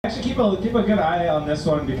actually keep a good eye on this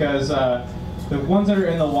one because the ones that are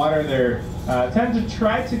in the water, they tend to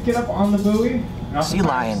try to get up on the buoy. And sea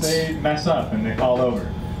lions. They mess up and they fall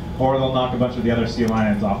over, or they'll knock a bunch of the other sea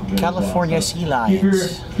lions off of it. California as well. sea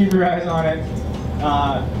lions. Keep your eyes on it.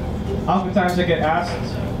 Oftentimes I get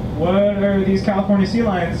asked, what are these California sea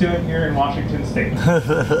lions doing here in Washington State?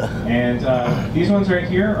 And these ones right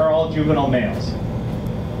here are all juvenile males.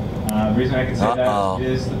 The reason I can say that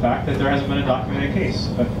is the fact that there hasn't been a documented case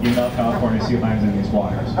of female California sea lions in these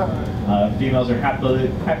waters. Females are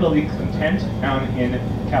happily content down in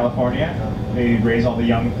California. They raise all the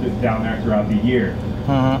young down there throughout the year.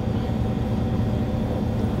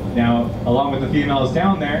 Now, along with the females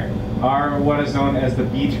down there are what is known as the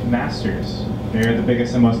beach masters. They're the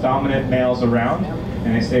biggest and most dominant males around,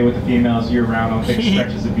 and they stay with the females year-round on big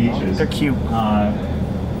stretches of beaches. They're cute.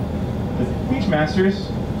 The beach masters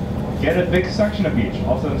get a big section of beach,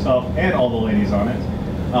 all to themselves and all the ladies on it,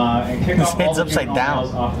 and kick off all the juvenile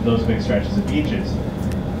males off of those big stretches of beaches.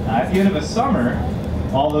 At the end of the summer,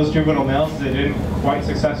 all those juvenile males that didn't quite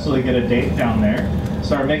successfully get a date down there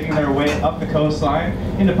start making their way up the coastline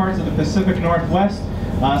into parts of the Pacific Northwest,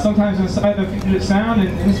 sometimes inside of Puget Sound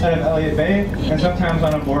and inside of Elliott Bay, and sometimes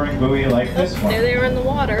on a mooring buoy like this one. There they are in the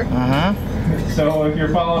water. So if you're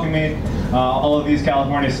following me, all of these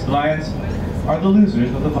California sea lions are the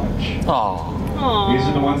losers of the bunch. Aww. These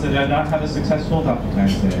are the ones that did not have a successful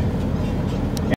Valentine's Day.